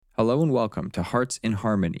Hello and welcome to Hearts in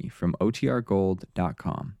Harmony from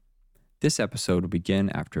OTRGold.com. This episode will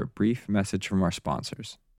begin after a brief message from our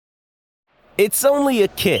sponsors. It's only a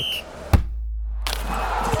kick,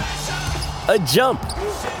 a jump,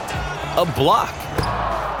 a block.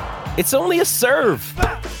 It's only a serve.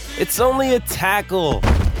 It's only a tackle,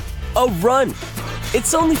 a run.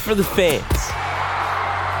 It's only for the fans.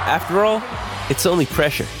 After all, it's only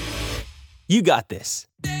pressure. You got this.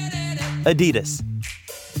 Adidas.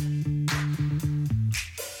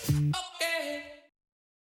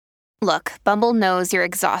 Look, Bumble knows you're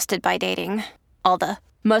exhausted by dating. All the,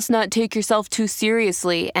 must not take yourself too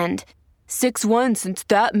seriously, and 6'1" since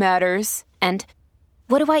that matters, and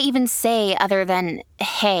what do I even say other than,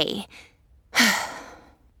 hey?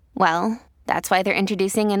 Well, that's why they're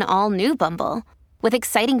introducing an all-new Bumble, with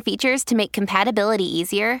exciting features to make compatibility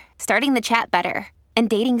easier, starting the chat better, and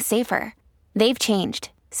dating safer. They've changed,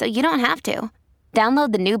 so you don't have to.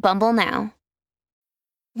 Download the new Bumble now.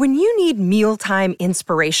 When you need mealtime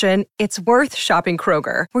inspiration, it's worth shopping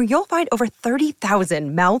Kroger, where you'll find over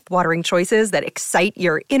 30,000 mouth-watering choices that excite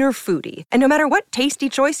your inner foodie. And no matter what tasty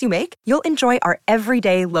choice you make, you'll enjoy our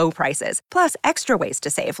everyday low prices, plus extra ways to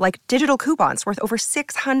save, like digital coupons worth over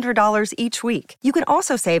 $600 each week. You can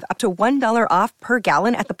also save up to $1 off per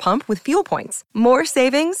gallon at the pump with fuel points. More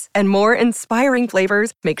savings and more inspiring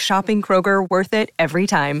flavors make shopping Kroger worth it every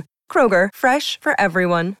time. Kroger, fresh for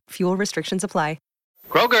everyone. Fuel restrictions apply.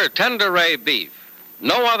 Kroger Tender Ray Beef.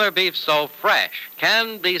 No other beef so fresh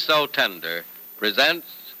can be so tender.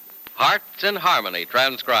 Presents Hearts in Harmony,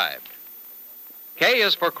 transcribed. K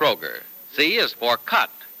is for Kroger. C is for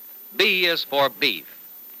cut. B is for beef.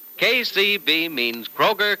 KCB means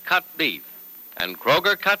Kroger cut beef. And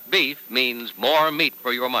Kroger cut beef means more meat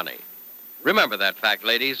for your money. Remember that fact,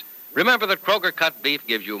 ladies. Remember that Kroger cut beef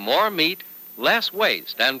gives you more meat, less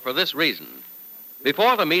waste, and for this reason.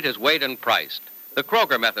 Before the meat is weighed and priced, the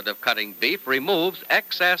Kroger method of cutting beef removes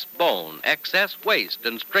excess bone, excess waste,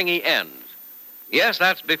 and stringy ends. Yes,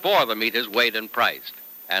 that's before the meat is weighed and priced.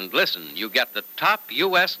 And listen, you get the top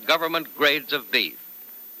U.S. government grades of beef.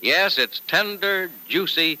 Yes, it's tender,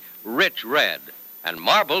 juicy, rich red, and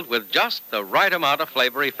marbled with just the right amount of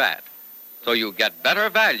flavory fat. So you get better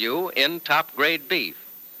value in top-grade beef.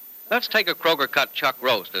 Let's take a Kroger cut chuck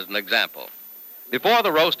roast as an example. Before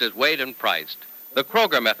the roast is weighed and priced, the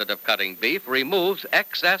Kroger method of cutting beef removes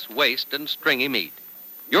excess waste and stringy meat.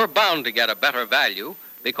 You're bound to get a better value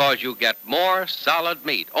because you get more solid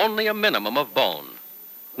meat, only a minimum of bone.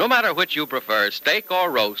 No matter which you prefer, steak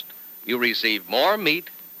or roast, you receive more meat,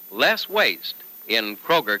 less waste in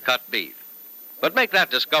Kroger cut beef. But make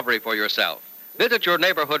that discovery for yourself. Visit your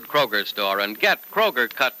neighborhood Kroger store and get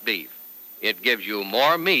Kroger cut beef. It gives you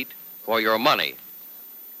more meat for your money.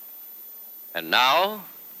 And now,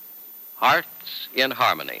 Hearts in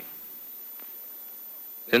Harmony.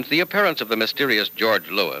 Since the appearance of the mysterious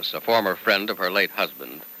George Lewis, a former friend of her late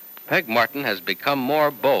husband, Peg Martin has become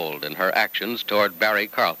more bold in her actions toward Barry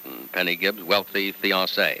Carlton, Penny Gibbs' wealthy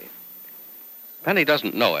fiancé. Penny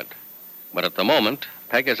doesn't know it, but at the moment,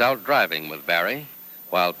 Peg is out driving with Barry,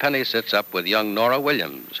 while Penny sits up with young Nora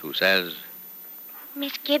Williams, who says,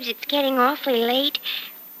 Miss Gibbs, it's getting awfully late.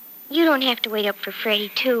 You don't have to wait up for Freddie,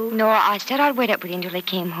 too. Nora, I said I'd wait up with him until he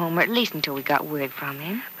came home, or at least until we got word from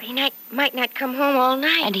him. But he might not come home all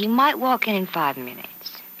night. And he might walk in 5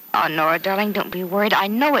 minutes. Oh, Nora, darling, don't be worried. I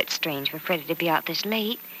know it's strange for Freddie to be out this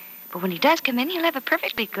late. But when he does come in, he'll have a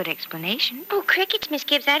perfectly good explanation. Oh, crickets, Miss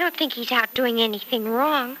Gibbs. I don't think he's out doing anything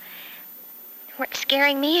wrong. What's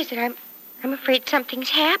scaring me is that I'm afraid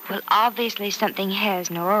something's happened. Well, obviously something has,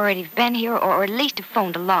 Nora, or he'd been here, or at least have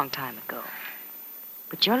phoned a long time ago.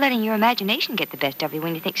 But you're letting your imagination get the best of you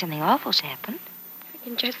when you think something awful's happened. I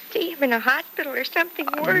can just see him in a hospital or something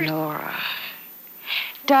worse. Nora.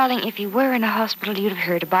 Darling, if he were in a hospital, you'd have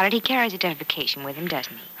heard about it. He carries identification with him,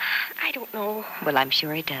 doesn't he? I don't know. Well, I'm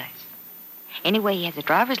sure he does. Anyway, he has a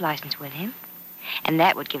driver's license with him. And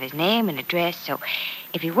that would give his name and address. So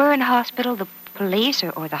if he were in a hospital, the police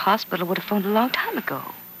or the hospital would have phoned a long time ago.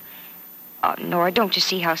 Oh, Nora, don't you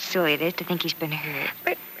see how silly it is to think he's been hurt?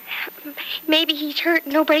 But maybe he's hurt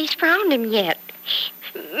and nobody's found him yet.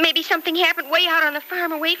 Maybe something happened way out on the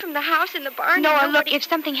farm, away from the house in the barn. Nora, look, if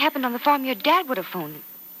something happened on the farm, your dad would have phoned him.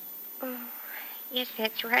 Oh, yes,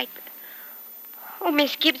 that's right. Oh,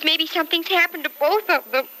 Miss Gibbs, maybe something's happened to both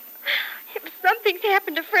of them. Something's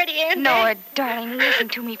happened to Freddie and Nora, darling, listen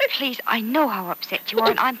to me, please. I know how upset you are,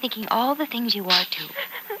 and I'm thinking all the things you are, too.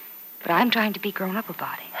 But I'm trying to be grown up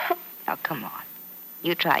about it. Now, come on.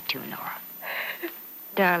 You try, too, Nora.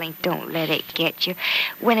 Darling, don't let it get you.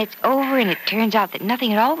 When it's over and it turns out that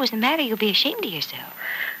nothing at all was the matter, you'll be ashamed of yourself.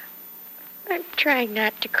 I'm trying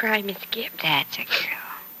not to cry, Miss Gibbs. That's a girl.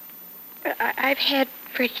 But I've had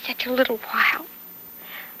Freddie such a little while.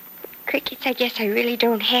 Crickets, I guess I really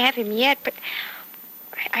don't have him yet, but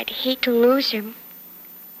I'd hate to lose him.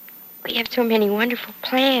 We have so many wonderful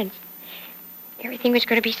plans. Everything was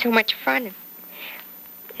going to be so much fun.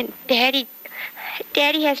 And Daddy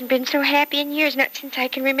hasn't been so happy in years, not since I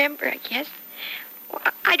can remember, I guess. Well,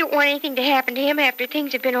 I don't want anything to happen to him after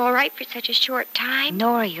things have been all right for such a short time.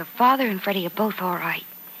 Nora, your father and Freddie are both all right.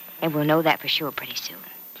 And we'll know that for sure pretty soon.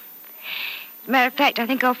 As a matter of fact, I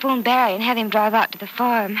think I'll phone Barry and have him drive out to the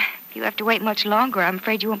farm. If you have to wait much longer, I'm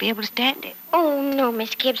afraid you won't be able to stand it. Oh, no,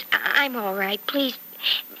 Miss Gibbs. I'm all right. Please,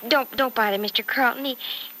 don't bother Mr. Carlton.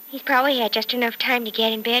 He's probably had just enough time to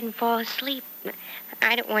get in bed and fall asleep.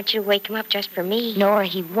 I don't want you to wake him up just for me. Nora,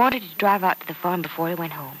 he wanted to drive out to the farm before he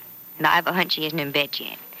went home. And I have a hunch he isn't in bed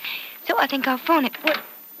yet. So I think I'll phone him. What?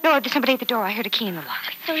 Nora, there's somebody at the door. I heard a key in the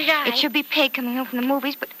lock. So did I. It should be Peg coming home from the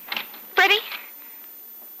movies, but... Freddie?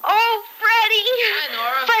 Oh, Freddie! Hi,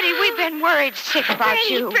 Nora. Freddie, we've been worried sick about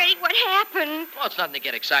you. Freddie, what happened? Well, it's nothing to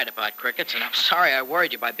get excited about, Crickets, and I'm sorry I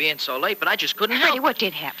worried you by being so late, but I just couldn't help Freddie, it. what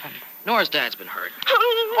did happen? Nora's dad's been hurt.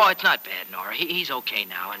 Oh, it's not bad, Nora. He's okay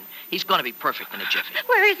now, and he's going to be perfect in a jiffy.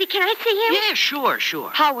 Where is he? Can I see him? Yeah, sure.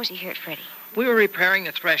 How was he hurt, Freddie? We were repairing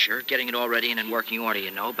the thresher, getting it all ready and in working order, you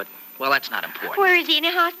know, but, well, that's not important. Where is he? In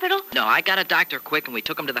a hospital? No, I got a doctor quick, and we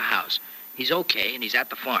took him to the house. He's okay, and he's at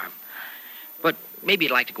the farm. But maybe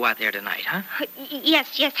you'd like to go out there tonight, huh?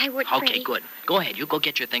 Yes, I would, Okay, Freddie. good. Go ahead. You go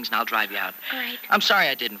get your things, and I'll drive you out. All right. I'm sorry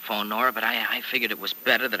I didn't phone Nora, but I figured it was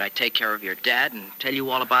better that I take care of your dad and tell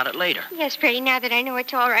you all about it later. Yes, Freddie, now that I know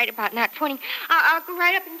it's all right about not phoning, I'll go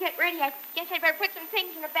right up and get ready. I guess I'd better put some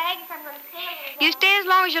things in a bag if I'm going to stay. You stay as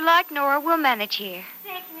long as you like, Nora. We'll manage here.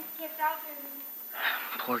 Thank you, Miss Gibbs. I'll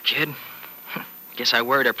do. Poor kid. Guess I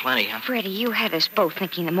worried her plenty, huh? Freddie, you had us both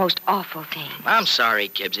thinking the most awful things. I'm sorry,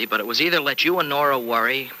 Gibbsy, but it was either let you and Nora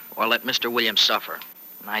worry or let Mr. Williams suffer.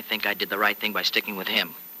 And I think I did the right thing by sticking with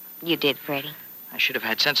him. You did, Freddie. I should have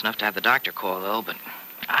had sense enough to have the doctor call, though, but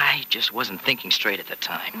I just wasn't thinking straight at the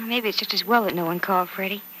time. Well, maybe it's just as well that no one called,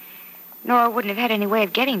 Freddie. Nora wouldn't have had any way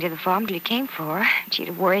of getting to the farm till you came for her. She'd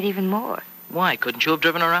have worried even more. Why? Couldn't you have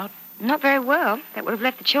driven her out? Not very well. That would have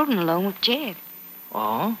left the children alone with Jed.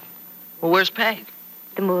 Oh? Well, where's Peg?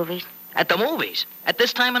 The movies. At the movies? At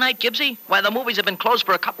this time of night, Gibbsy? Why, the movies have been closed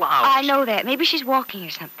for a couple of hours. I know that. Maybe she's walking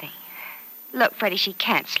or something. Look, Freddie, she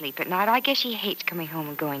can't sleep at night. I guess she hates coming home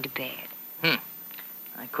and going to bed.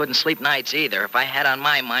 I couldn't sleep nights either if I had on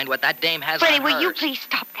my mind what that dame has Freddie, on will you hers. please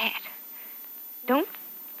stop that? Don't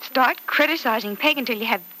start criticizing Peg until you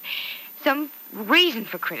have some reason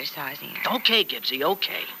for criticizing her. Okay, Gibbsy,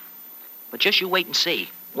 okay. But just you wait and see.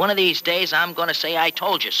 One of these days, I'm going to say I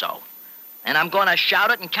told you so. And I'm going to shout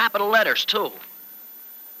it in capital letters, too.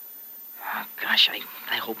 Oh, gosh,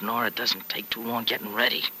 I hope Nora doesn't take too long getting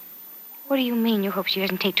ready. What do you mean you hope she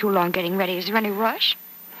doesn't take too long getting ready? Is there any rush?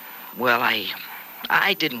 Well,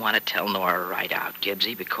 I didn't want to tell Nora right out,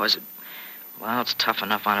 Gibbsy, because, it's tough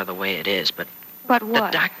enough on her the way it is, but... But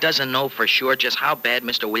what? The doc doesn't know for sure just how bad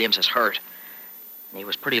Mr. Williams is hurt. He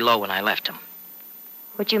was pretty low when I left him.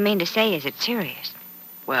 What you mean to say is it's serious.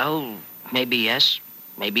 Well, maybe yes,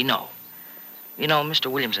 maybe no. You know, Mr.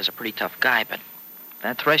 Williams is a pretty tough guy, but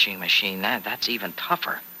that threshing machine, that's even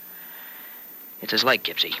tougher. It's his leg,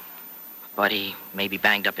 Gibbsy. But he may be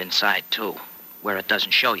banged up inside, too, where it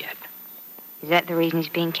doesn't show yet. Is that the reason he's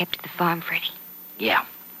being kept at the farm, Freddie? Yeah.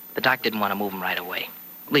 The doc didn't want to move him right away.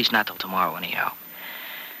 At least not till tomorrow, anyhow.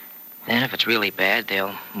 Then, if it's really bad,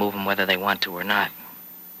 they'll move him whether they want to or not.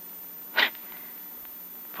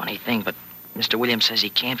 Funny thing, but Mr. Williams says he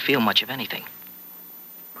can't feel much of anything.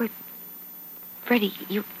 Freddie,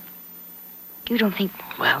 you don't think...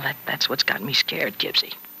 Well, that's what's got me scared,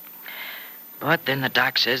 Gibbsy. But then the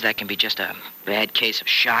doc says that can be just a bad case of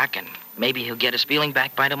shock, and maybe he'll get his feeling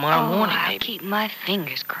back by tomorrow morning, I'll maybe. keep my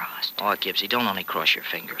fingers crossed. Oh, Gibbsy, don't only cross your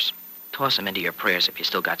fingers. Toss them into your prayers if you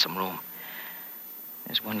still got some room.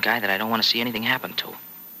 There's one guy that I don't want to see anything happen to.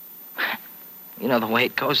 You know the way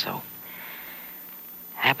it goes, though.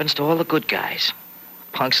 Happens to all the good guys.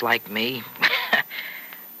 Punks like me.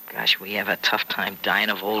 Gosh, we have a tough time dying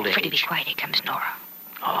of old age. Freddie, be quiet. Here comes Nora.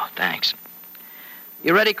 Oh, thanks.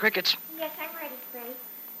 You ready, Crickets? Yes, I'm ready, Freddie.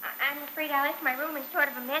 I'm afraid I left my room in sort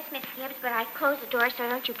of a mess, Miss Gibbs, but I closed the door, so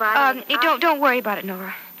don't you bother me. Don't worry about it,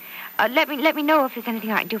 Nora. Let me know if there's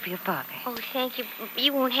anything I can do for your father. Oh, thank you.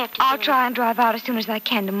 You won't have to. I'll try and drive out as soon as I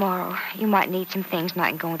can tomorrow. You might need some things, and I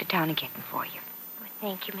can go into town and get them for you. Oh,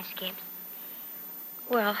 thank you, Miss Gibbs.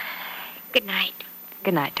 Well, good night.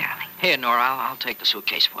 Good night, darling. Here, Nora, I'll take the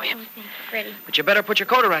suitcase for you. Oh, thank you, Freddie. But you better put your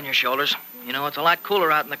coat around your shoulders. You know, it's a lot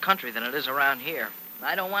cooler out in the country than it is around here.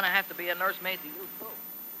 I don't want to have to be a nursemaid to you, too.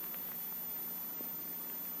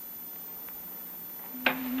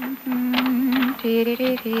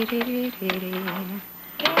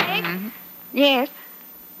 Yes?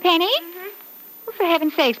 Penny? Well, for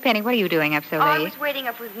heaven's sakes, Penny, what are you doing up so late? I was waiting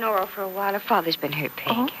up with Nora for a while. Her father's been hurt,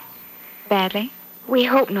 Peg. Oh, badly? We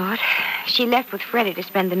hope not. She left with Freddie to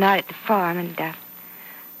spend the night at the farm, and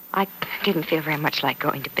I didn't feel very much like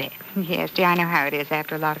going to bed. Yes, dear, I know how it is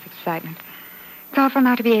after a lot of excitement. It's awful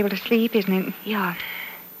not to be able to sleep, isn't it? Yeah.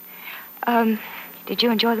 Did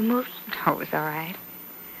you enjoy the movie? Oh, it was all right.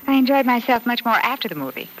 I enjoyed myself much more after the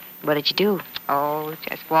movie. What did you do? Oh,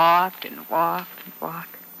 just walked and walked and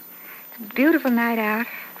walked. It's a beautiful night out.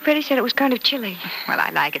 Freddie said it was kind of chilly. Well, I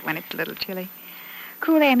like it when it's a little chilly.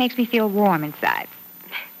 Cool air makes me feel warm inside.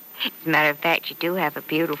 As a matter of fact, you do have a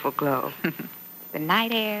beautiful glow. The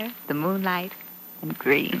night air, the moonlight, and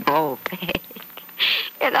green. Oh, Peg.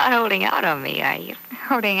 You're not holding out on me, are you?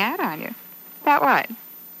 Holding out on you? About what?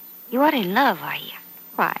 You aren't in love, are you?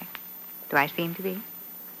 Why? Do I seem to be?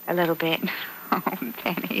 A little bit. Oh,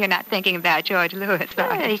 Penny, you're not thinking about George Lewis,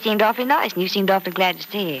 are you? He seemed awfully nice, and you seemed awfully glad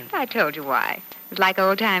to see him. I told you why. It was like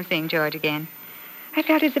old times seeing George again. I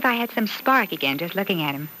felt as if I had some spark again just looking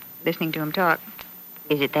at him, listening to him talk.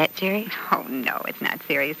 Is it that serious? Oh, no, it's not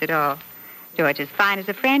serious at all. George is fine as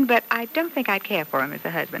a friend, but I don't think I'd care for him as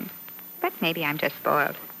a husband. But maybe I'm just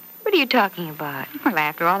spoiled. What are you talking about? Well,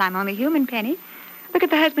 after all, I'm only human, Penny. Look at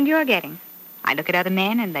the husband you're getting. I look at other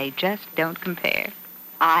men, and they just don't compare.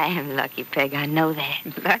 I am lucky, Peg. I know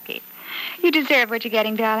that. Lucky? You deserve what you're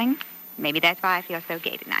getting, darling. Maybe that's why I feel so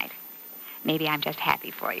gay tonight. Maybe I'm just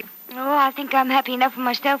happy for you. Oh, I think I'm happy enough for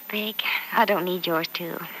myself, Peg. I don't need yours,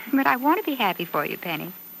 too. But I want to be happy for you,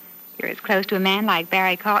 Penny. You're as close to a man like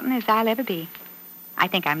Barry Carlton as I'll ever be. I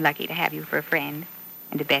think I'm lucky to have you for a friend,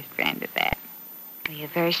 and a best friend at that. Oh, you're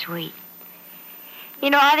very sweet.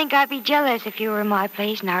 You know, I think I'd be jealous if you were in my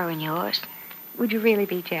place and I were in yours. Would you really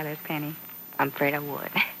be jealous, Penny? I'm afraid I would.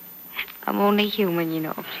 I'm only human, you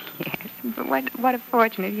know. Yes, but what a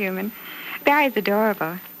fortunate human. Barry's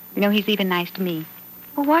adorable. You know, he's even nice to me.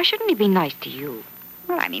 Well, why shouldn't he be nice to you?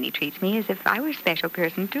 Well, I mean, he treats me as if I were a special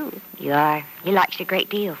person, too. You are. He likes you a great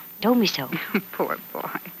deal. Told me so. Poor boy.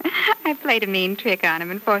 I played a mean trick on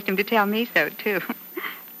him and forced him to tell me so, too.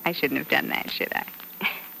 I shouldn't have done that, should I?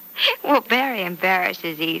 Well, Barry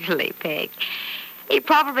embarrasses easily, Peg. He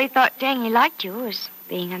probably thought saying he liked you was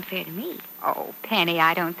being unfair to me. Oh, Penny,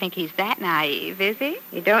 I don't think he's that naive, is he?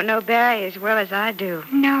 You don't know Barry as well as I do.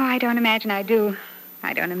 No, I don't imagine I do.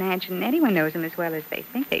 I don't imagine anyone knows him as well as they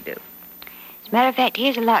think they do. As a matter of fact, he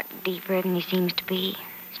is a lot deeper than he seems to be.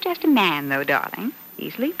 He's just a man, though, darling.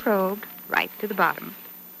 Easily probed, right to the bottom.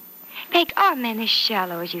 Peg, are men as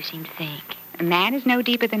shallow as you seem to think? A man is no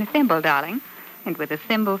deeper than a thimble, darling. And with a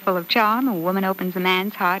thimble full of charm, a woman opens a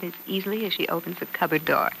man's heart as easily as she opens a cupboard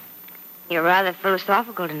door. You're rather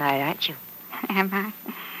philosophical tonight, aren't you? Am I?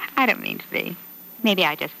 I don't mean to be. Maybe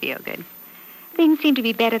I just feel good. Things seem to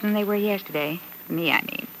be better than they were yesterday. For me, I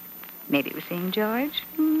mean. Maybe it was seeing George.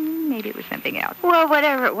 Maybe it was something else. Well,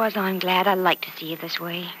 whatever it was, I'm glad. I like to see you this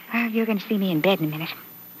way. Well, you're going to see me in bed in a minute.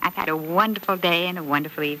 I've had a wonderful day and a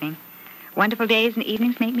wonderful evening. Wonderful days and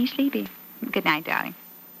evenings make me sleepy. Good night, darling.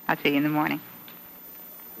 I'll see you in the morning.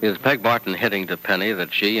 Is Peg Barton hinting to Penny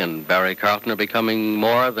that she and Barry Carlton are becoming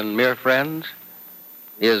more than mere friends?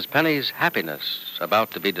 Is Penny's happiness about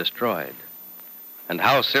to be destroyed? And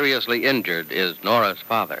how seriously injured is Nora's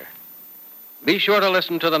father? Be sure to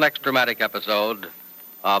listen to the next dramatic episode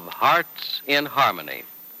of Hearts in Harmony.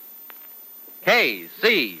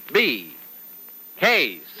 KCB.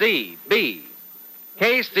 KCB.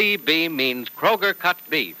 KCB means Kroger cut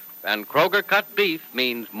beef, and Kroger cut beef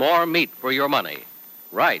means more meat for your money.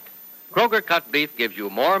 Right. Kroger cut beef gives you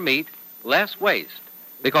more meat, less waste.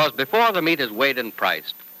 Because before the meat is weighed and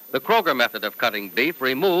priced, the Kroger method of cutting beef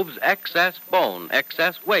removes excess bone,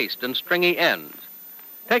 excess waste, and stringy ends.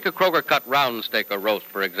 Take a Kroger cut round steak or roast,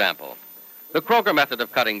 for example. The Kroger method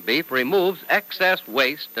of cutting beef removes excess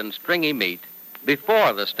waste and stringy meat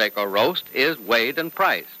before the steak or roast is weighed and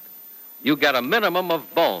priced. You get a minimum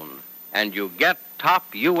of bone, and you get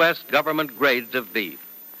top U.S. government grades of beef.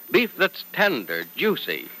 Beef that's tender,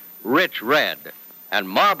 juicy, rich red, and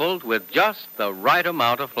marbled with just the right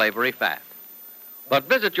amount of flavory fat. But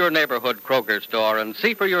visit your neighborhood Kroger store and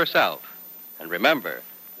see for yourself. And remember,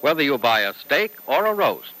 whether you buy a steak or a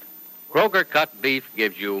roast, Kroger cut beef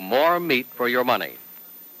gives you more meat for your money.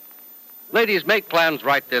 Ladies, make plans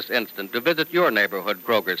right this instant to visit your neighborhood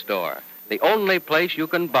Kroger store, the only place you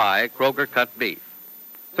can buy Kroger cut beef.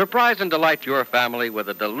 Surprise and delight your family with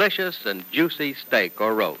a delicious and juicy steak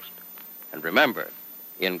or roast. And remember,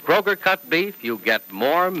 in Kroger cut beef, you get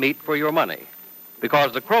more meat for your money,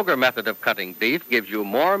 because the Kroger method of cutting beef gives you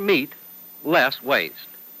more meat, less waste.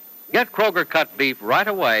 Get Kroger cut beef right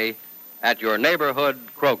away at your neighborhood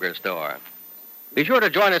Kroger store. Be sure to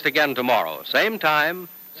join us again tomorrow, same time,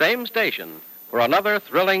 same station, for another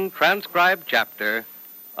thrilling transcribed chapter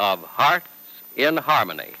of Hearts in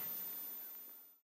Harmony.